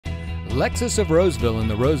Lexus of Roseville in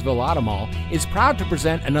the Roseville Automall is proud to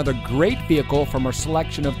present another great vehicle from our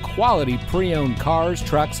selection of quality pre-owned cars,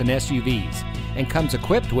 trucks, and SUVs, and comes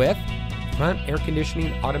equipped with front air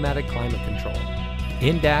conditioning automatic climate control,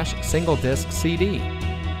 in-dash single disc CD,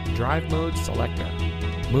 drive mode selector,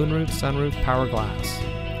 moonroof sunroof power glass,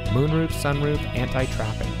 moonroof sunroof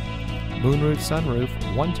anti-trapping, moonroof sunroof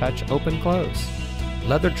one-touch open close,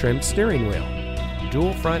 leather trimmed steering wheel,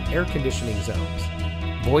 dual front air conditioning zones,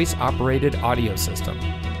 voice-operated audio system,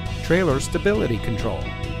 trailer stability control,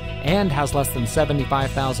 and has less than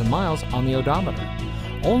 75,000 miles on the odometer.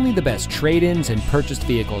 Only the best trade-ins and purchased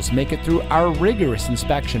vehicles make it through our rigorous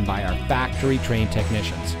inspection by our factory-trained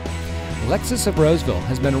technicians. Lexus of Roseville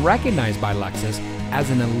has been recognized by Lexus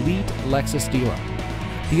as an elite Lexus dealer.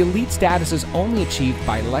 The elite status is only achieved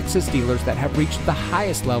by Lexus dealers that have reached the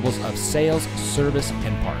highest levels of sales, service,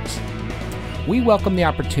 and parts. We welcome the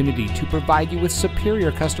opportunity to provide you with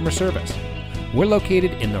superior customer service. We're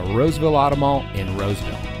located in the Roseville Automall in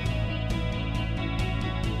Roseville.